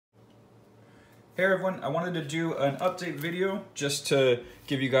Hey everyone, I wanted to do an update video just to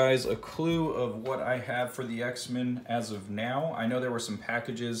give you guys a clue of what I have for the X-Men as of now. I know there were some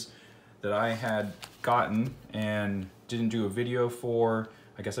packages that I had gotten and didn't do a video for.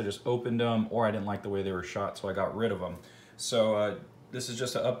 I guess I just opened them, or I didn't like the way they were shot, so I got rid of them. So this is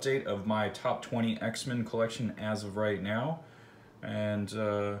just an update of my top 20 X-Men collection as of right now. And,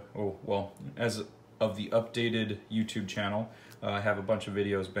 as of the updated YouTube channel, I have a bunch of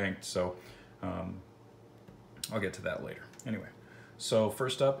videos banked, so I'll get to that later. Anyway, so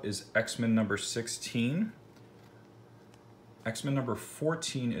first up is X-Men number 16. X-Men number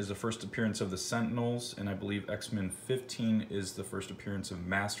 14 is the first appearance of the Sentinels, and I believe X-Men 15 is the first appearance of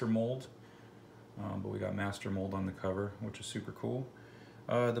Master Mold. But we got Master Mold on the cover, which is super cool.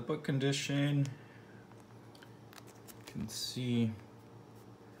 The book condition, you can see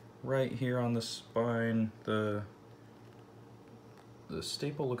right here on the spine, the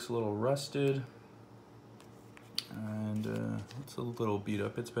staple looks a little rusted, and it's a little beat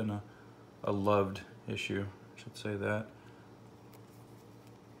up. It's been a loved issue, I should say that.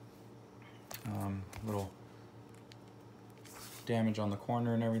 Little damage on the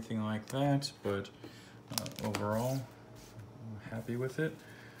corner and everything like that, but overall, I'm happy with it.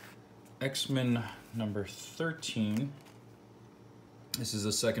 X-Men number 13. This is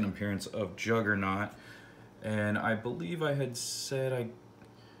the second appearance of Juggernaut, and I believe I had said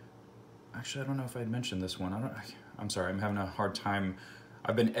actually, I don't know if I had mentioned this one. I'm sorry, I'm having a hard time.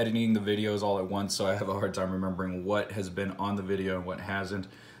 I've been editing the videos all at once, so I have a hard time remembering what has been on the video and what hasn't.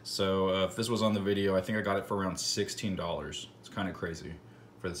 So if this was on the video, I think I got it for around $16. It's kind of crazy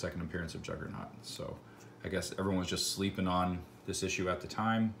for the second appearance of Juggernaut. So I guess everyone was just sleeping on this issue at the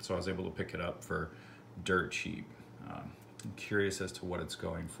time, so I was able to pick it up for dirt cheap. I'm curious as to what it's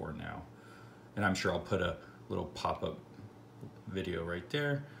going for now. And I'm sure I'll put a little pop-up video right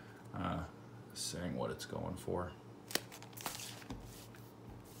there saying what it's going for.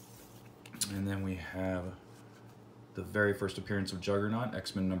 And then we have the very first appearance of Juggernaut,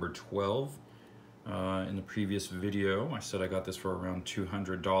 X-Men number 12. In the previous video, I said I got this for around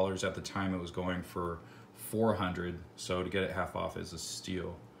 $200. At the time, it was going for $400, so to get it half off is a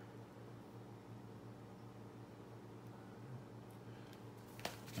steal.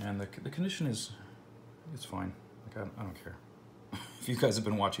 And the condition is, it's fine. Like I don't care. If you guys have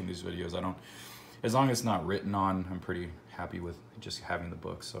been watching these videos, as long as it's not written on, I'm pretty happy with just having the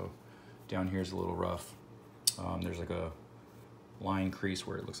book. So down here is a little rough. There's like a line crease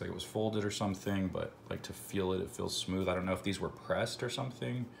where it looks like it was folded or something, but like to feel it, it feels smooth. I don't know if these were pressed or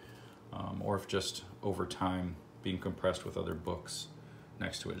something, or if just over time being compressed with other books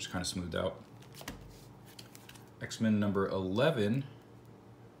next to it just kind of smoothed out. X-Men number 11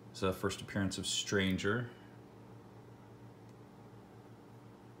 is the first appearance of Stranger.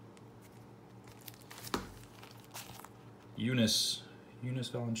 Eunice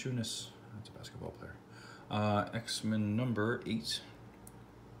Valanciunas, that's a basketball player. X-Men number 8,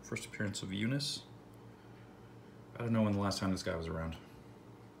 first appearance of Eunice. I don't know when the last time this guy was around.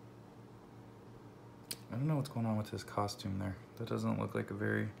 I don't know what's going on with his costume there. That doesn't look like a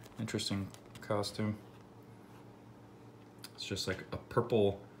very interesting costume. It's just like a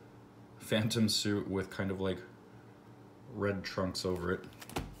purple Phantom suit with kind of like red trunks over it.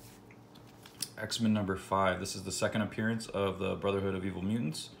 X-Men number 5. This is the second appearance of the Brotherhood of Evil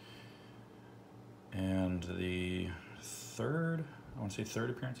Mutants. And the third, I want to say third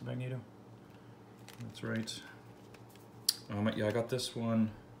appearance of Magneto. That's right. Yeah, I got this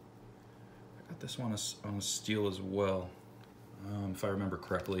one. I got this one on a steal as well. If I remember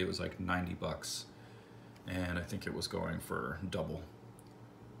correctly, it was like 90 bucks. And I think it was going for double.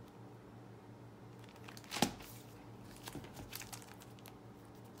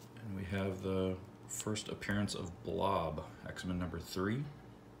 And we have the first appearance of Blob, X-Men number 3.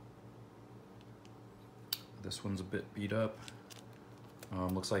 This one's a bit beat up.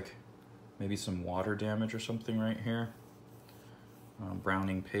 Looks like maybe some water damage or something right here.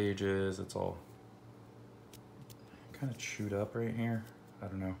 Browning pages, it's all kind of chewed up right here. I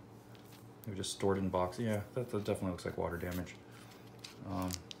don't know. Maybe just stored in boxes. Yeah, that definitely looks like water damage.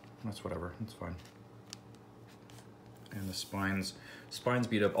 That's whatever, it's fine. And the spines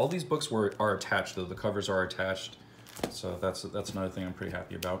beat up. All these books are attached though. The covers are attached. So that's another thing I'm pretty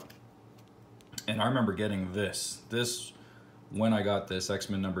happy about. And I remember getting this when I got this,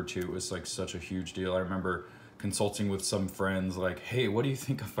 X-Men number 2, it was like such a huge deal. I remember consulting with some friends like, hey, what do you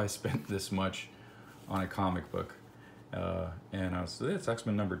think if I spent this much on a comic book? And I was, it's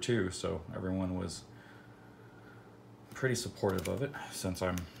X-Men number 2, so everyone was pretty supportive of it since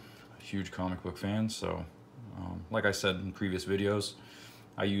I'm a huge comic book fan. So like I said in previous videos,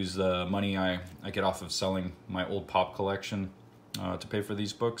 I use the money I get off of selling my old pop collection to pay for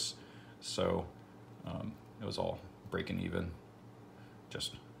these books. So it was all breaking even.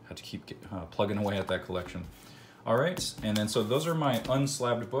 Just had to keep plugging away at that collection. All right, and then so those are my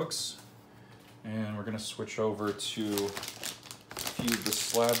unslabbed books. And we're gonna switch over to a few of the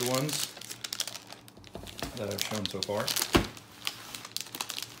slabbed ones that I've shown so far.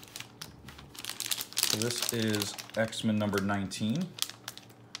 So this is X-Men number 19,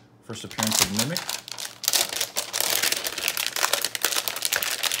 first appearance of Mimic.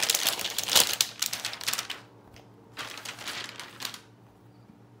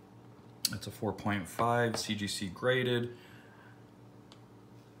 It's a 4.5 CGC graded.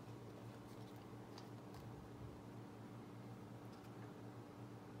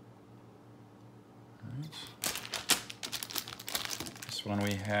 This one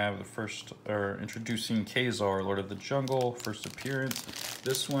we have the first, introducing Kazar, Lord of the Jungle, first appearance.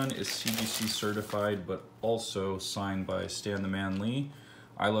 This one is CGC certified, but also signed by Stan the Man Lee.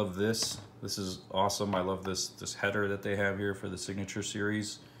 I love this. This is awesome. I love this header that they have here for the signature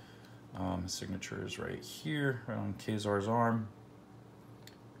series. Signature is right here, right on Kazar's arm.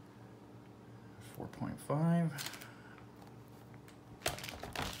 4.5.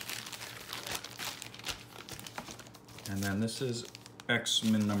 And then this is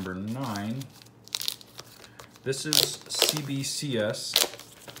X-Men number 9. This is CBCS.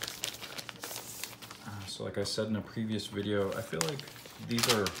 So like I said in a previous video, I feel like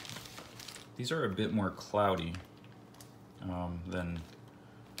these are a bit more cloudy than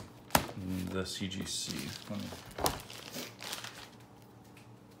the CGC.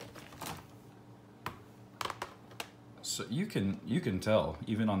 So you can tell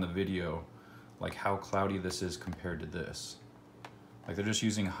even on the video like how cloudy this is compared to this. Like they're just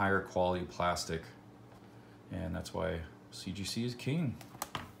using higher quality plastic, and that's why CGC is king.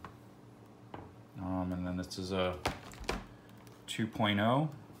 And then this is a 2.0.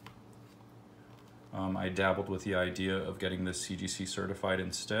 I dabbled with the idea of getting this CGC certified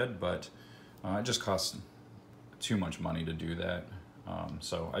instead, but it just costs too much money to do that.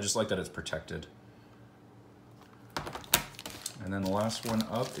 So I just like that it's protected. And then the last one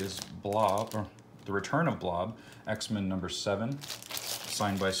up is Blob, or The Return of Blob, X-Men number 7,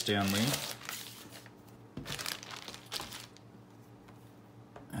 signed by Stan Lee.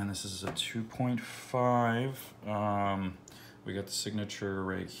 And this is a 2.5. We got the signature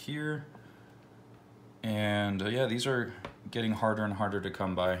right here. And yeah, these are getting harder and harder to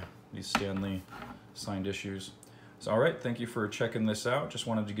come by, these Stan Lee signed issues. So all right, thank you for checking this out. Just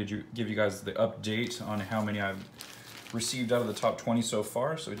wanted to give you guys the update on how many I've received out of the top 20 so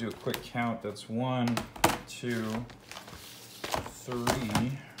far. So we do a quick count. That's 1, 2, 3,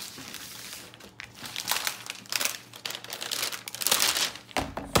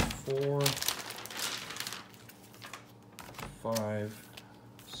 4, 5,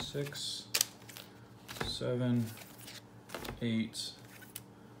 6, 7, 8,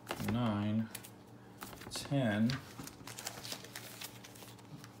 9, 10,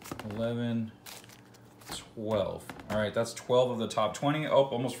 11, 12. All right, that's 12 of the top 20. Oh,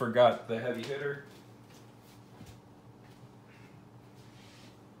 almost forgot the heavy hitter.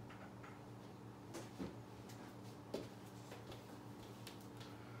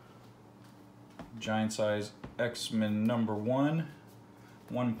 Giant size X-Men number 1,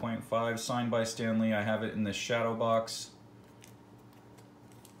 1.5, signed by Stan Lee. I have it in this shadow box.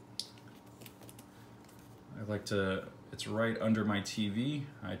 I like to, it's right under my TV.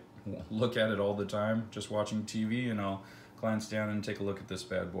 I look at it all the time, just watching TV, and I'll glance down and take a look at this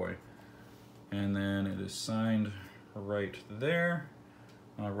bad boy. And then it is signed right there,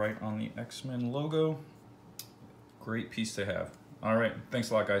 right on the X-Men logo. Great piece to have. All right,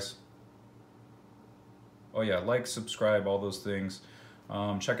 thanks a lot, guys. Oh yeah, like, subscribe, all those things.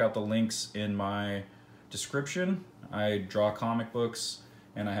 Check out the links in my description. I draw comic books,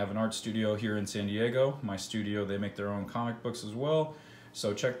 and I have an art studio here in San Diego. My studio, they make their own comic books as well.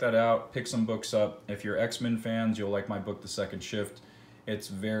 So check that out, pick some books up. If you're X-Men fans, you'll like my book, The Second Shift. It's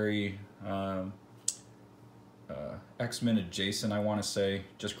very X-Men adjacent, I want to say.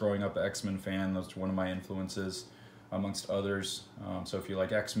 Just growing up an X-Men fan, that's one of my influences, amongst others. So if you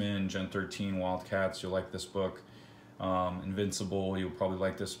like X-Men, Gen 13, Wildcats, you'll like this book. Invincible, you'll probably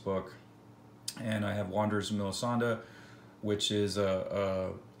like this book. And I have Wanderers of Melisanda, which is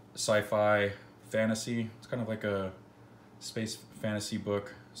a sci-fi fantasy. It's kind of like a space fantasy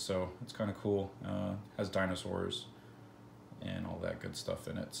book, so it's kind of cool. Has dinosaurs and all that good stuff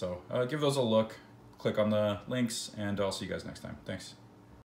in it. So give those a look, click on the links, and I'll see you guys next time. Thanks.